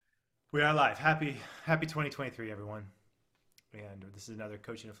We are live. Happy 2023, everyone. And this is another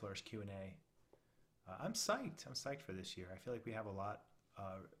Coaching to Flourish Q&A. I'm psyched. I'm psyched for this year. I feel like we have a lot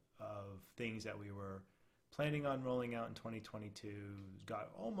of things that we were planning on rolling out in 2022.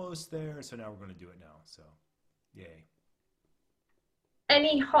 Got almost there, so now we're going to do it now. So, yay.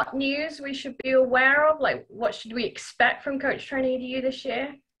 Any hot news we should be aware of? Like, what should we expect from Coach Training EDU this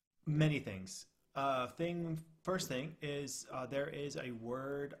year? Many things. First thing is there is a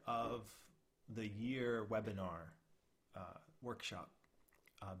Word of the Year webinar workshop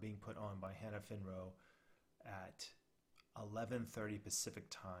being put on by Hannah Finrow at 11:30 Pacific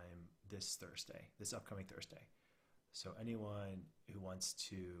time this upcoming Thursday. So anyone who wants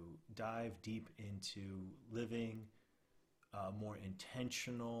to dive deep into living a more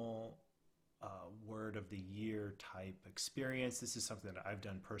intentional Word of the Year type experience, this is something that I've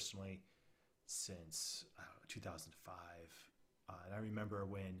done personally since 2005. And I remember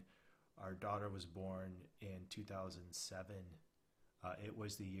when our daughter was born in 2007, it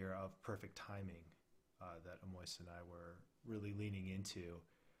was the year of perfect timing that Amois and I were really leaning into.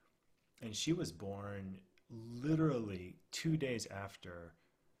 And she was born literally 2 days after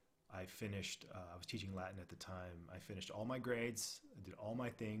I finished, I was teaching Latin at the time. I finished all my grades, I did all my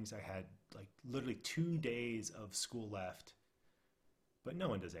things. I had like literally 2 days of school left. But no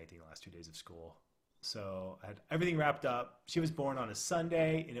one does anything the last 2 days of school. So I had everything wrapped up. She was born on a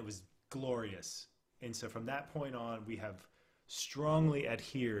Sunday, and it was glorious. And so from that point on, we have strongly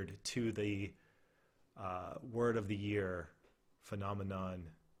adhered to the Word of the Year phenomenon.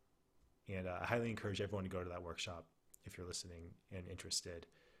 And I highly encourage everyone to go to that workshop if you're listening and interested.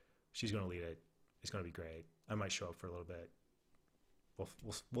 She's going to lead it. It's going to be great. I might show up for a little bit.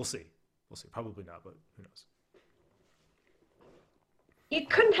 We'll see. We'll see. Probably not, but who knows? You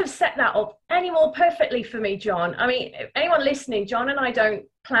couldn't have set that up any more perfectly for me, John. I mean, if anyone listening, John and I don't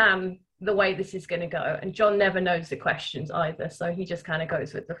plan the way this is going to go, and John never knows the questions either, so he just kind of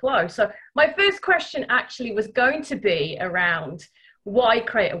goes with the flow. So my first question actually was going to be around why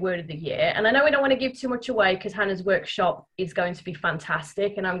create a Word of the Year. And I know we don't want to give too much away because Hannah's workshop is going to be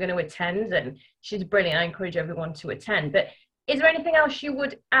fantastic and I'm going to attend, and she's brilliant. I encourage everyone to attend. But is there anything else you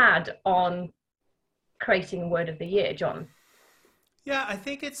would add on creating a Word of the Year, John? Yeah, I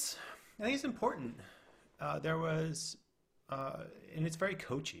think it's important. There was, and it's very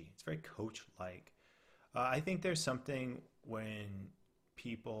coachy. It's very coach-like. I think there's something when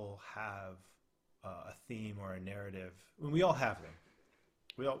people have a theme or a narrative. When we all have them.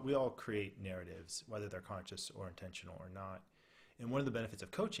 We all create narratives, whether they're conscious or intentional or not. And one of the benefits of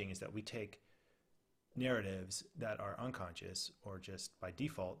coaching is that we take narratives that are unconscious or just by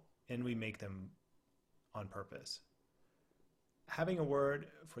default, and we make them on purpose. Having a word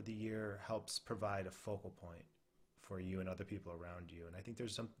for the year helps provide a focal point for you and other people around you. And I think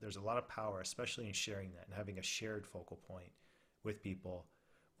there's a lot of power, especially in sharing that and having a shared focal point with people.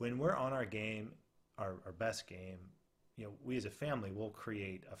 When we're on our game, our best game, we as a family will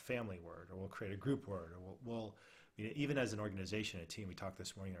create a family word, or we'll create a group word, or we'll even as an organization, a team, we talked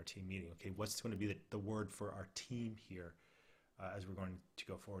this morning in our team meeting, okay, what's going to be the word for our team here as we're going to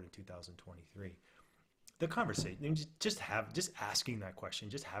go forward in 2023? The conversation, just asking that question,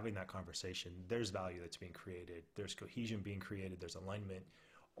 just having that conversation, there's value that's being created. There's cohesion being created. There's alignment.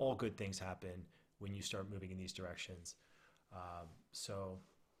 All good things happen when you start moving in these directions.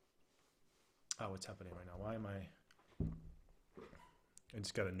 What's happening right now? Why am I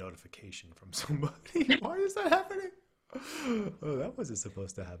just got a notification from somebody. Why is that happening? Oh, that wasn't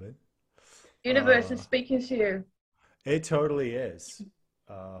supposed to happen. Universe is speaking to you. It totally is.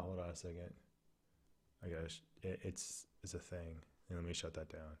 Hold on a second. It's a thing. Let me shut that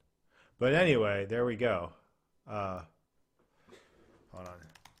down. But anyway, there we go. Hold on.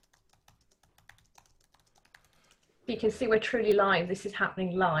 You can see we're truly live. This is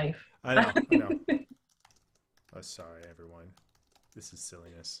happening live. I know. Oh, sorry, everyone. This is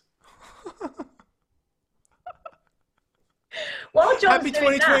silliness. Well, John's Happy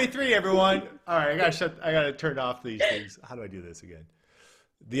 2023, everyone. All right, I gotta turn off these things. How do I do this again?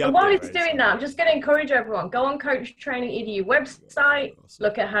 And while it's doing that, I'm just going to encourage everyone, go on Coach Training EDU website,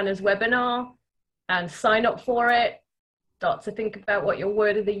 look at Hannah's webinar and sign up for it. Start to think about what your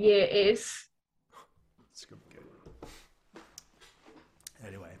word of the year is. It's gonna be good.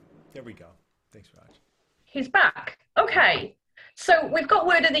 Anyway, there we go. Thanks, Raj. He's back. Okay. So we've got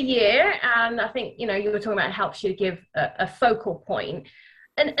word of the year, and I think, you were talking about it helps you give a focal point.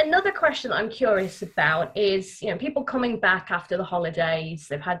 And another question that I'm curious about is, people coming back after the holidays,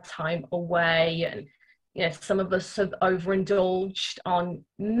 they've had time away, and, some of us have overindulged on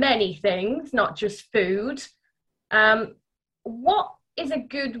many things, not just food. What is a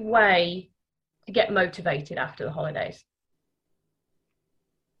good way to get motivated after the holidays?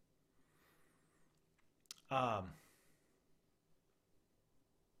 Um,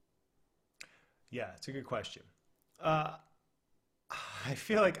 yeah, it's a good question. Uh, I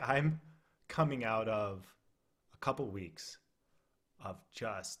feel like I'm coming out of a couple weeks of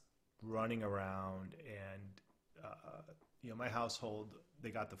just running around and my household,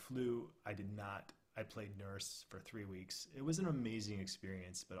 they got the flu. I did not. I played nurse for 3 weeks. It was an amazing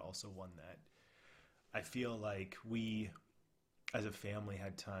experience, but also one that I feel like we as a family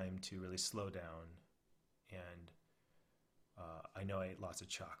had time to really slow down. And I know I ate lots of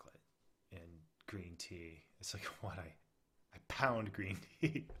chocolate and green tea. It's like what I pound green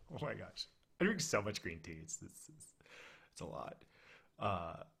tea. Oh my gosh, I drink so much green tea. It's a lot.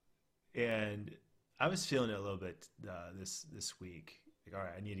 Uh, and I was feeling it a little bit this week. Like, all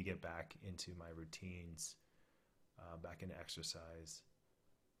right, I need to get back into my routines, back into exercise.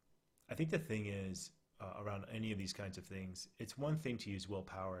 I think the thing is, around any of these kinds of things, it's one thing to use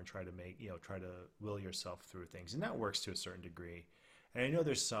willpower and try to will yourself through things, and that works to a certain degree. And I know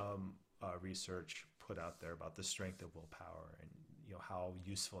there's some research put out there about the strength of willpower and how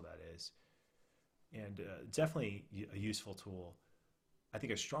useful that is, and definitely a useful tool. I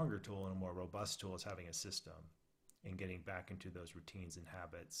think a stronger tool and a more robust tool is having a system and getting back into those routines and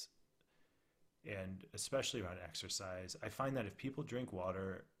habits. And especially around exercise, I find that if people drink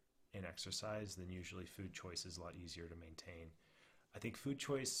water and exercise, then usually food choice is a lot easier to maintain. I think food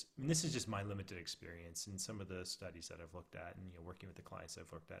choice, and this is just my limited experience in some of the studies that I've looked at and working with the clients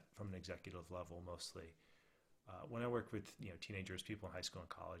I've worked at from an executive level mostly. When I work with teenagers, people in high school and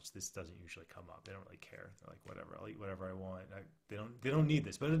college, this doesn't usually come up. They don't really care. They're like, whatever, I'll eat whatever I want. They don't need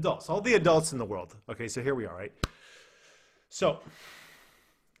this. But adults, all the adults in the world. Okay, so here we are, right? So,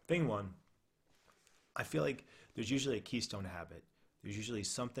 thing one, I feel like there's usually a keystone habit. There's usually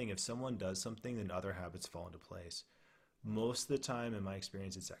something. If someone does something, then other habits fall into place. Most of the time, in my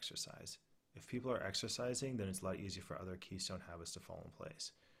experience, it's exercise. If people are exercising, then it's a lot easier for other keystone habits to fall in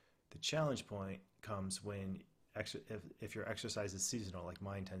place. The challenge point comes when if your exercise is seasonal, like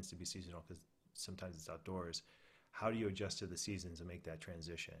mine tends to be seasonal because sometimes it's outdoors. How do you adjust to the seasons and make that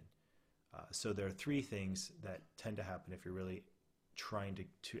transition? So there are three things that tend to happen if you're really trying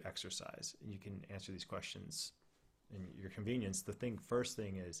to exercise. And you can answer these questions in your convenience. First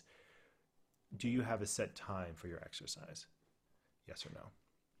thing is, do you have a set time for your exercise? Yes or no?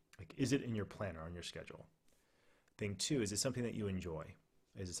 Like, is it in your planner on your schedule? Thing two, is it something that you enjoy?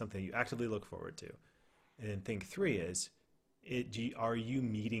 Is it something you actively look forward to? And then thing three is, are you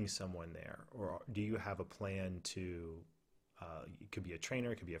meeting someone there? Or do you have a plan to, it could be a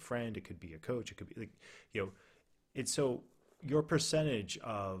trainer, it could be a friend, it could be a coach, it could be it's so your percentage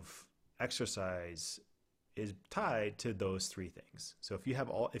of exercise is tied to those three things. So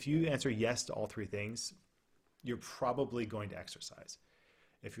if you answer yes to all three things, you're probably going to exercise.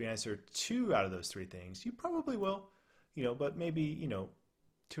 If you answer two out of those three things, you probably will, but maybe,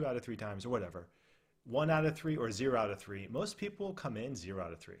 2 out of 3 times or whatever. 1 out of 3 or 0 out of 3. Most people come in 0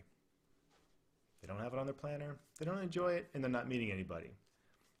 out of 3. They don't have it on their planner. They don't enjoy it, and they're not meeting anybody.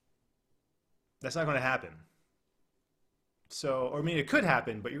 That's not going to happen. It could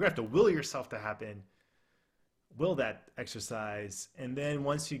happen, but you're going to have to will yourself to happen, will that exercise, and then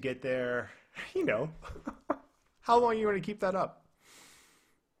once you get there, how long are you going to keep that up?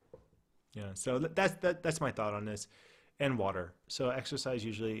 Yeah, so that's my thought on this. And water. So exercise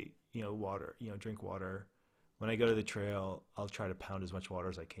usually, water, drink water. When I go to the trail, I'll try to pound as much water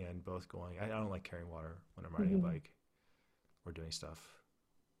as I can, both going. I don't like carrying water when I'm riding a bike or doing stuff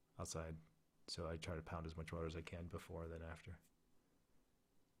outside. So I try to pound as much water as I can before than after.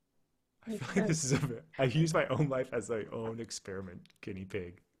 I feel like I use my own life as my own experiment guinea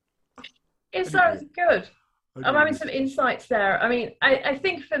pig. It sounds good. I'm having some insights there. I mean, I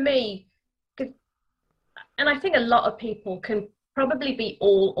think for me, and I think a lot of people can probably be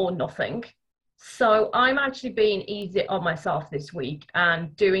all or nothing. So I'm actually being easy on myself this week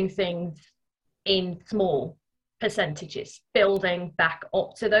and doing things in small percentages, building back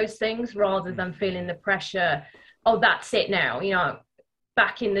up to those things rather than feeling the pressure. Oh, that's it now.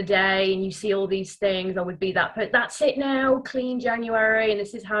 Back in the day, and you see all these things, I would be that's it now, clean January, and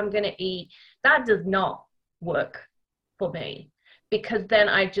this is how I'm going to eat. That does not work for me, because then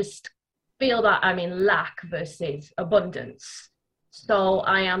I just feel that I'm in lack versus abundance. So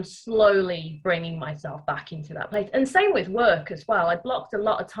I am slowly bringing myself back into that place. And same with work as well. I blocked a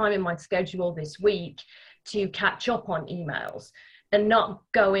lot of time in my schedule this week to catch up on emails and not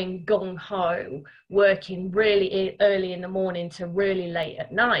going gung-ho, working really early in the morning to really late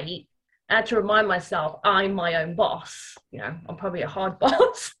at night, I had to remind myself I'm my own boss. I'm probably a hard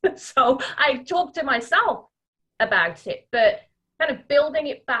boss. So I talked to myself about it, but kind of building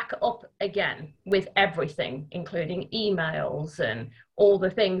it back up again with everything, including emails and all the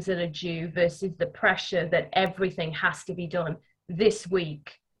things that are due versus the pressure that everything has to be done this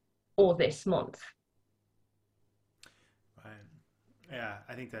week or this month. Right. Yeah,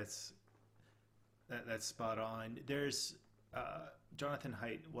 I think that's spot on. There's Jonathan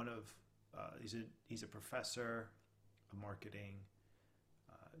Haidt, he's a professor of marketing.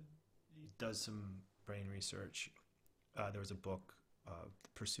 He does some brain research. There was a book,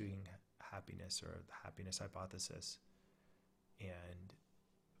 Pursuing Happiness, or the Happiness Hypothesis, and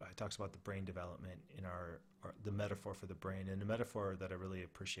it talks about the brain development in the metaphor for the brain. And the metaphor that I really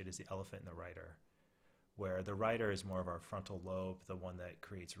appreciate is the elephant and the rider, where the rider is more of our frontal lobe, the one that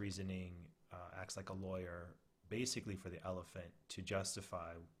creates reasoning, acts like a lawyer, basically for the elephant to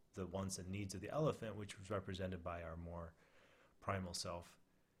justify the wants and needs of the elephant, which was represented by our more primal self.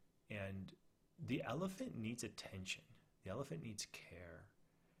 And the elephant needs attention. The elephant needs care.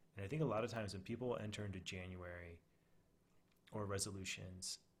 And I think a lot of times when people enter into January or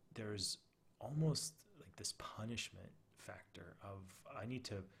resolutions, there's almost like this punishment factor of, I need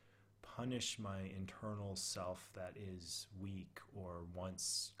to punish my internal self that is weak or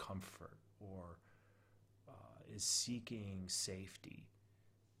wants comfort or is seeking safety.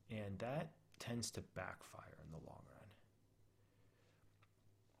 And that tends to backfire in the long run.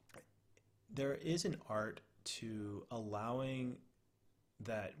 There is an art to allowing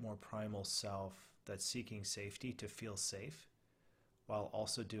that more primal self that's seeking safety to feel safe, while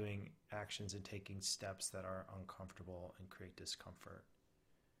also doing actions and taking steps that are uncomfortable and create discomfort.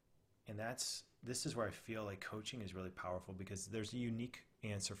 And this is where I feel like coaching is really powerful, because there's a unique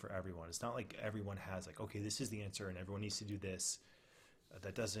answer for everyone. It's not like everyone has like, okay, this is the answer and everyone needs to do this.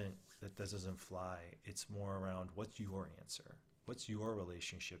 That doesn't fly. It's more around, what's your answer? What's your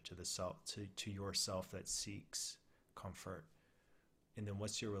relationship to the self, to yourself that seeks comfort? And then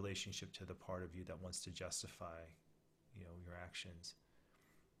what's your relationship to the part of you that wants to justify, your actions?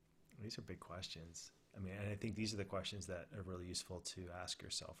 These are big questions. I mean, and I think these are the questions that are really useful to ask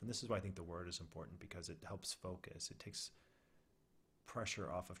yourself. And this is why I think the word is important, because it helps focus. It takes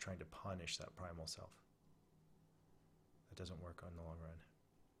pressure off of trying to punish that primal self. That doesn't work in the long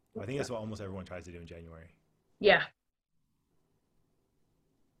run. I think that's what almost everyone tries to do in January. Yeah.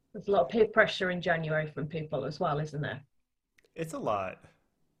 There's a lot of peer pressure in January from people as well, isn't there? It's a lot.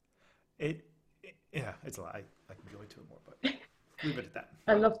 Yeah, it's a lot. I can go into it more, but leave it at that.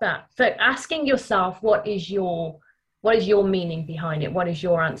 I love that. So asking yourself, what is your meaning behind it? What is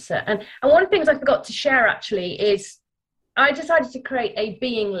your answer? And one of the things I forgot to share actually is I decided to create a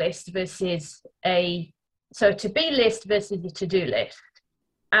being list versus to-be list versus a to-do list.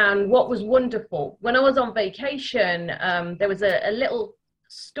 And what was wonderful, when I was on vacation, there was a little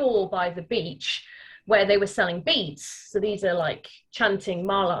store by the beach where they were selling beads. So these are like chanting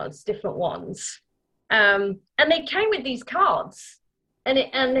malas, different ones. And they came with these cards, and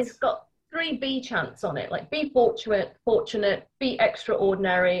it's got 3 B chants on it, like be fortunate, be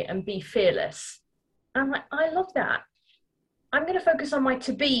extraordinary, and be fearless. And I'm like, I love that. I'm going to focus on my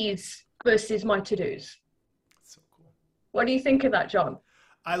to-be's versus my to-do's. So cool. What do you think of that, John?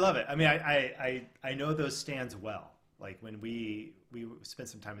 I love it. I mean, I know those stands well. Like when we spend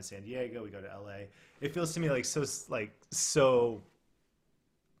some time in San Diego, we go to LA. It feels to me like so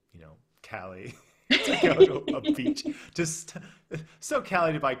Cali. To go to a beach, just so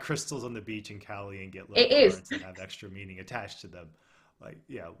Cali to buy crystals on the beach in Cali and get little cards that have extra meaning attached to them. Like,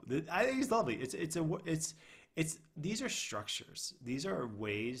 yeah, I think it's lovely. It's these are structures. These are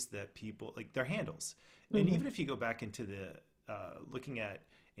ways that people, like, they're handles. Mm-hmm. And even if you go back into the looking at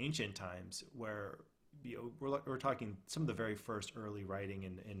ancient times, where we're talking some of the very first early writing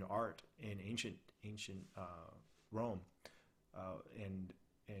in art in ancient Rome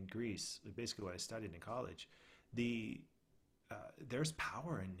and Greece, basically what I studied in college, there's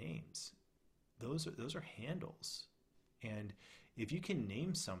power in names. Those are handles, and if you can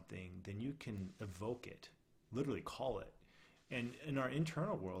name something, then you can evoke it, literally call it. And in our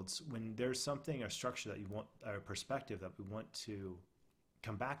internal worlds, when there's something, a structure that you want, a perspective that we want to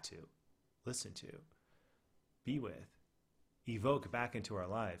come back to, listen to, be with, evoke back into our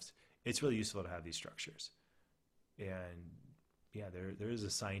lives, it's really useful to have these structures. And yeah, there is a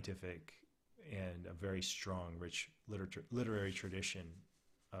scientific and a very strong, rich literary tradition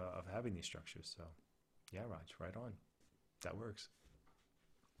of having these structures. So yeah, Raj, right on. That works.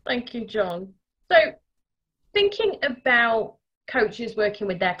 Thank you, John. So thinking about coaches working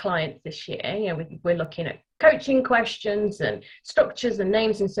with their clients this year, we're looking at coaching questions and structures and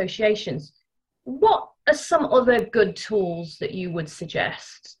names and associations. What are some other good tools that you would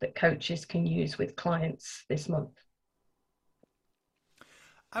suggest that coaches can use with clients this month?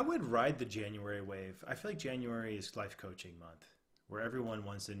 I would ride the January wave. I feel like January is life coaching month, where everyone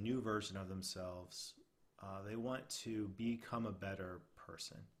wants a new version of themselves. They want to become a better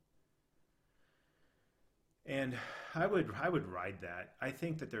person. And I would ride that. I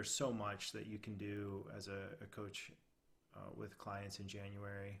think that there's so much that you can do as a coach with clients in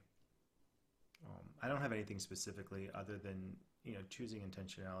January. I don't have anything specifically other than choosing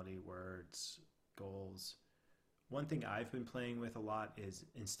intentionality, words, goals. One thing I've been playing with a lot is,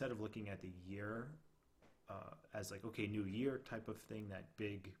 instead of looking at the year as like, okay, new year type of thing, that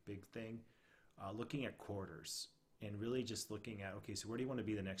big thing, looking at quarters and really just looking at, okay, so where do you want to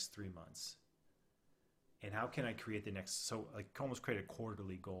be the next 3 months? And how can I create the next, so like almost create a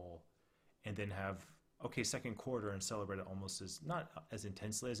quarterly goal and then have, okay, second quarter, and celebrate it almost as, not as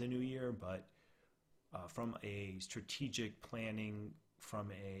intensely as a new year, but from a strategic planning,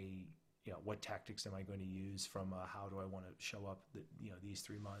 from a, what tactics am I going to use, from how do I want to show up, these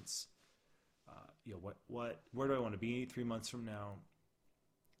 3 months, where do I want to be 3 months from now?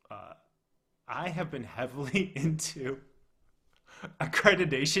 I have been heavily into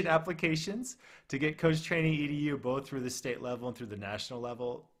accreditation applications to get Coach Training EDU, both through the state level and through the national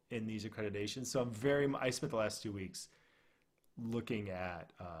level, in these accreditations. So I spent the last 2 weeks looking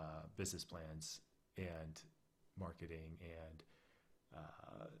at business plans and marketing and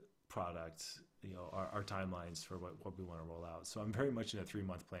products, our timelines for what we want to roll out. So I'm very much in a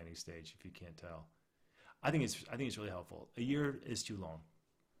 3-month planning stage, if you can't tell. I think it's really helpful. A year is too long.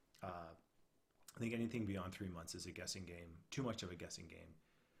 I think anything beyond 3 months is a guessing game, too much of a guessing game.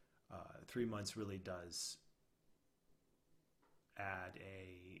 3 months really does add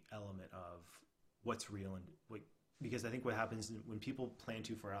a element of what's real, and because I think what happens when people plan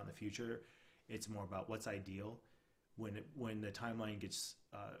too far out in the future, it's more about what's ideal. When the timeline gets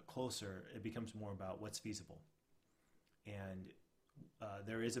closer, it becomes more about what's feasible. And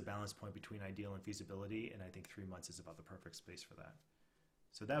there is a balance point between ideal and feasibility, and I think 3 months is about the perfect space for that.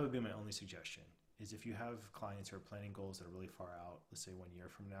 So that would be my only suggestion, is if you have clients who are planning goals that are really far out, let's say 1 year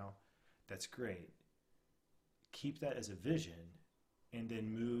from now, that's great. Keep that as a vision, and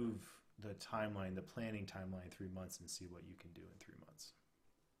then move the timeline, the planning timeline, 3 months, and see what you can do in 3 months.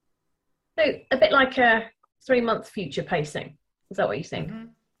 So a bit like a 3 month future pacing. Is that what you think? Mm-hmm.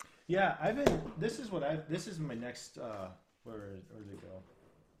 Yeah, this is my next, where did it go?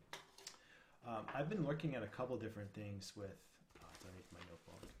 I've been looking at a couple different things with, underneath my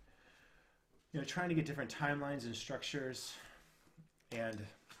notebook, trying to get different timelines and structures. And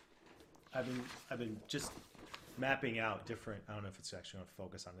I've been just mapping out different, I don't know if it's actually going to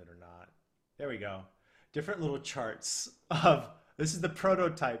focus on it or not. There we go. Different little charts of, this is the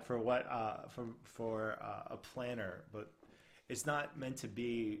prototype for what, for a planner, but it's not meant to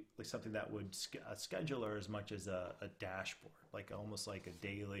be like something that would a scheduler as much as a dashboard, like almost like a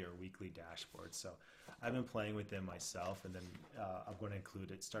daily or weekly dashboard. So I've been playing with them myself, and then I'm going to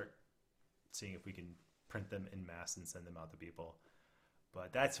include it, start seeing if we can print them in mass and send them out to people.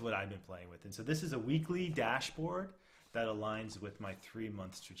 But that's what I've been playing with. And so this is a weekly dashboard that aligns with my 3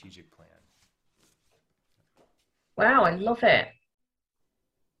 month strategic plan. Wow, I love it.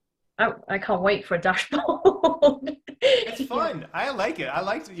 I can't wait for a dashboard. It's fun. I like it. I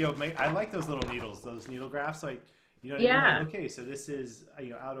like I like those little needles, those needle graphs. Like, Yeah. Like, okay, so this is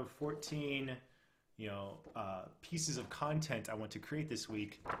out of 14 pieces of content I want to create this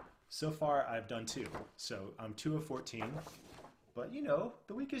week. So far, I've done 2. So I'm 2 of 14. But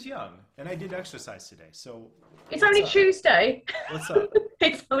the week is young, and I did exercise today. So it's only Tuesday. What's up?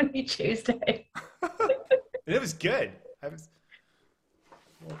 It's only Tuesday. It was good.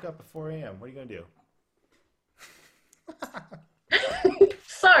 Woke up at 4 a.m. What are you going to do?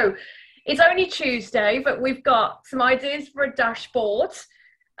 So it's only Tuesday, but we've got some ideas for a dashboard.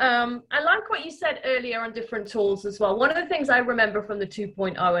 I like what you said earlier on different tools as well. One of the things I remember from the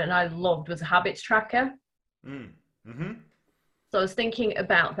 2.0 and I loved was a habits tracker. Mm-hmm. So I was thinking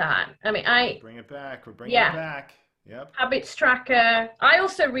about that. I mean, Bring it back. We're bringing it back. Yep. Habits tracker. I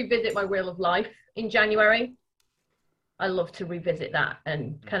also revisit my Wheel of Life in January. I love to revisit that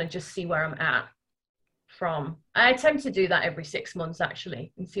and kind of just see where I'm at from. I attempt to do that every 6 months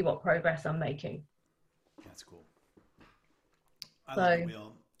actually, and see what progress I'm making. That's cool. I love the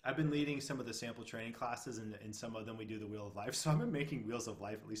wheel. I've been leading some of the sample training classes, and in some of them we do the Wheel of Life. So I've been making Wheels of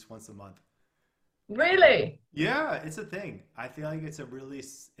Life at least once a month. Really? Yeah, it's a thing. I feel like it's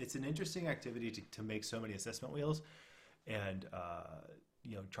an interesting activity to make so many assessment wheels. and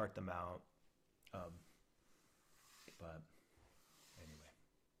chart them out. But anyway,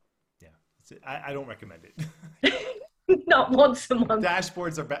 yeah, I don't recommend it. Not once a month.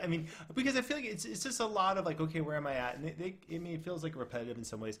 Dashboards are bad. I mean, because I feel like it's just a lot of like, okay, where am I at? And it feels like repetitive in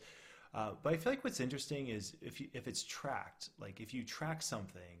some ways. But I feel like what's interesting is if it's tracked, like if you track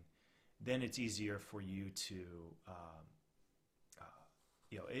something, then it's easier for you to,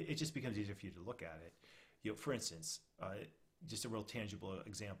 it just becomes easier for you to look at it. For instance, just a real tangible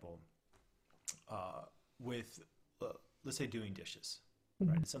example with, let's say, doing dishes,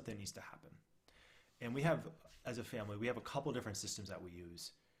 right? It's something that needs to happen. And we have, as a family, we have a couple different systems that we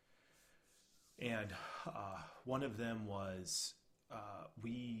use. And one of them was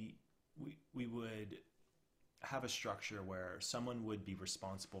we would have a structure where someone would be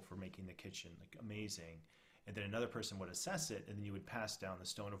responsible for making the kitchen like amazing, and then another person would assess it, and then you would pass down the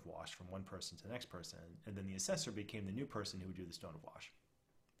stone of wash from one person to the next person, and then the assessor became the new person who would do the stone of wash,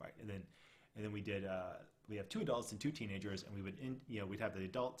 right? And then we have 2 adults and 2 teenagers, and we'd have the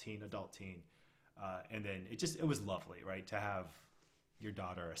adult teen, and then it was lovely, right, to have your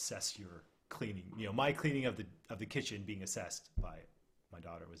daughter assess your cleaning. My cleaning of the kitchen being assessed by my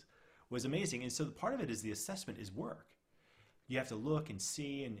daughter was amazing. And so the part of it is the assessment is work. You have to look and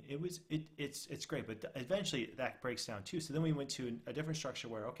see, and it's great. But eventually that breaks down too. So then we went to a different structure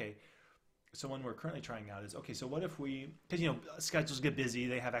where, okay, so one we're currently trying out is, okay, so what if because schedules get busy,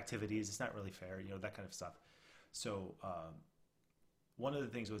 they have activities, it's not really fair, that kind of stuff. So one of the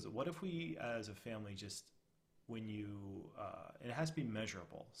things was, what if we as a family just, when and it has to be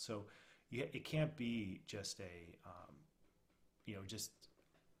measurable. So it can't be just just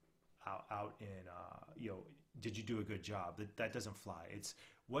out in, did you do a good job? That doesn't fly. It's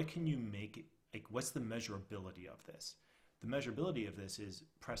what can you make, like what's the measurability of this? The measurability of this is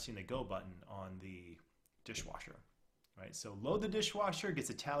pressing the go button on the dishwasher, right? So load the dishwasher, gets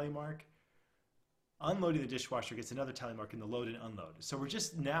a tally mark. Unloading the dishwasher gets another tally mark in the load and unload. So we're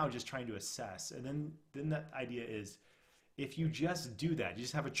just trying to assess. And then that idea is, if you just do that, you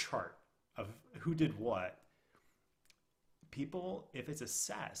just have a chart of who did what, people, if it's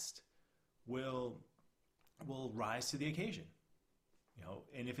assessed, will rise to the occasion.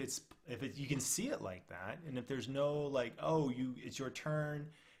 And if you can see it like that, and if there's no like, it's your turn,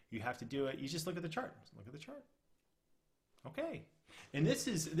 you have to do it, you just look at the chart. Look at the chart. Okay. And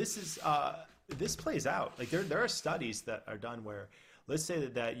this plays out. Like there are studies that are done where, let's say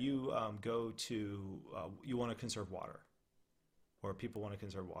that you go to, you want to conserve water, or people want to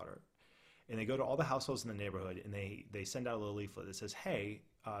conserve water, and they go to all the households in the neighborhood, and they send out a little leaflet that says, hey,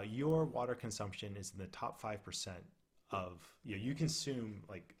 your water consumption is in the top 5% of, you consume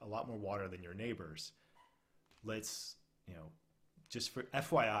like a lot more water than your neighbors. Let's, just for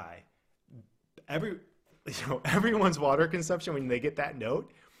FYI, everyone's water consumption, when they get that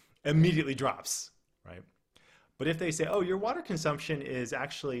note, immediately drops, right? But if they say, your water consumption is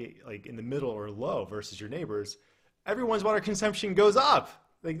actually like in the middle or low versus your neighbors, everyone's water consumption goes up.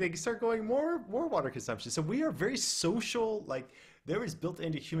 Like they start going more water consumption. So we are very social. Like there is built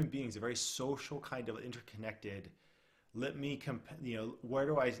into human beings a very social kind of interconnected. Let me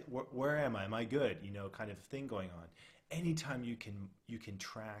where am I? Am I good? Kind of thing going on. Anytime you can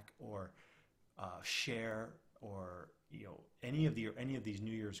track or share or any of these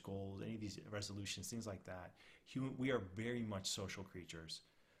New Year's goals, any of these resolutions, things like that. We are very much social creatures.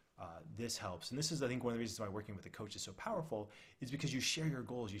 This helps, and this is, I think, one of the reasons why working with a coach is so powerful, is because you share your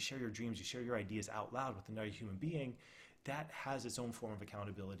goals, you share your dreams, you share your ideas out loud with another human being. That has its own form of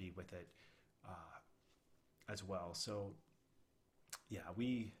accountability with it as well. So yeah,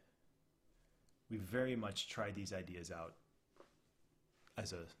 we very much tried these ideas out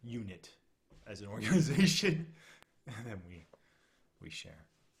as a unit, as an organization, and then we share.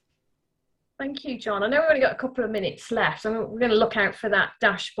 Thank you, John. I know we've only got a couple of minutes left, and we're going to look out for that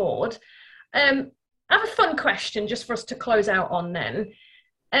dashboard. I have a fun question just for us to close out on then.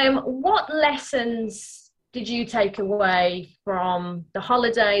 What lessons did you take away from the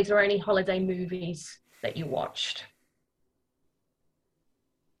holidays or any holiday movies that you watched?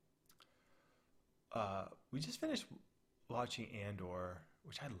 We just finished watching Andor,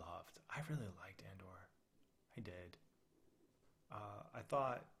 which I loved. I really liked Andor. I did. I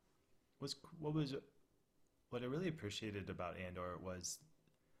thought what I really appreciated about Andor was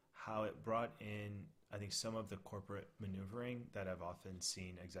how it brought in, I think, some of the corporate maneuvering that I've often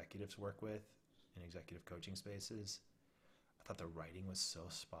seen executives work with in executive coaching spaces. I thought the writing was so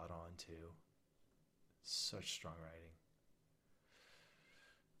spot on too. Such strong writing.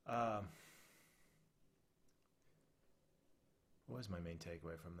 What was my main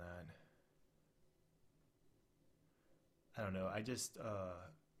takeaway from that? I don't know. I just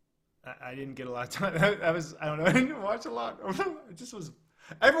I didn't get a lot of time. I don't know. I didn't watch a lot. It just was.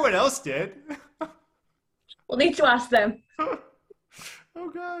 Everyone else did. We'll need to ask them. Oh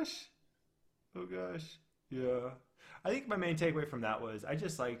gosh. Oh gosh. Yeah. I think my main takeaway from that was I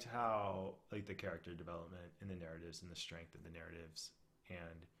just liked how like the character development and the narratives and the strength of the narratives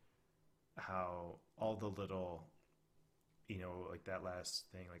and how all the little like that last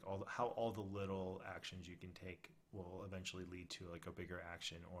thing, like how all the little actions you can take will eventually lead to like a bigger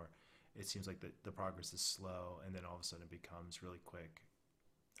action, or it seems like the progress is slow and then all of a sudden it becomes really quick.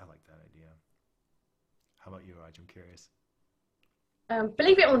 I like that idea. How about you, Raj? I'm curious.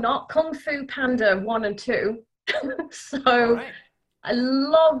 Believe it or not, Kung Fu Panda 1 and 2. All So right. I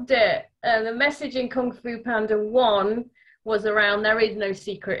loved it. The message in Kung Fu Panda 1 was around there is no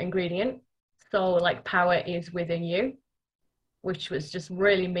secret ingredient. So, like, power is within you, which was just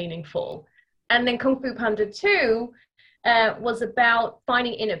really meaningful. And then Kung Fu Panda 2 was about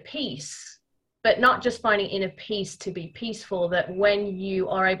finding inner peace, but not just finding inner peace to be peaceful, that when you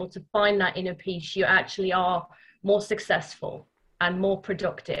are able to find that inner peace, you actually are more successful and more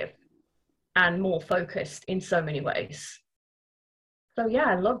productive and more focused in so many ways. So yeah,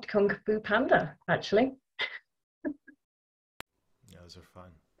 I loved Kung Fu Panda, actually. Yeah, those are fun.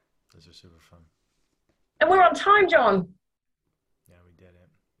 Those are super fun. And we're on time, John. Yeah, we did it.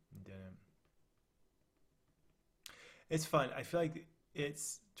 We did it. It's fun. I feel like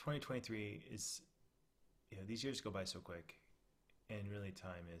it's 2023 is, these years go by so quick, and really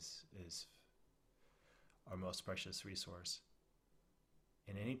time is our most precious resource.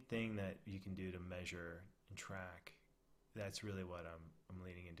 And anything that you can do to measure and track, that's really what I'm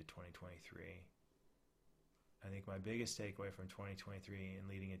leading into 2023. I think my biggest takeaway from 2023 and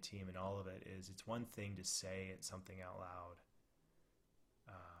leading a team and all of it is it's one thing to say it something out loud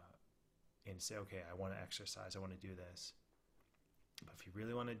and say, okay, I want to exercise, I want to do this. But if you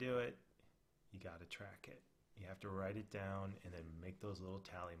really want to do it, you got to track it. You have to write it down and then make those little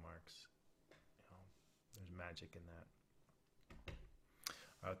tally marks. There's magic in that.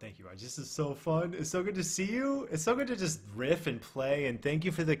 Oh, thank you, Raj. This is so fun. It's so good to see you. It's so good to just riff and play. And thank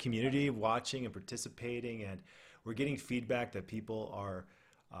you for the community watching and participating. And we're getting feedback that people are,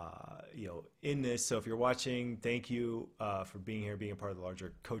 in this. So if you're watching, thank you for being here, being a part of the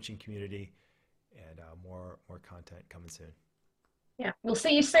larger coaching community, and more content coming soon. Yeah, we'll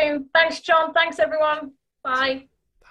see you soon. Thanks, John. Thanks, everyone. Bye.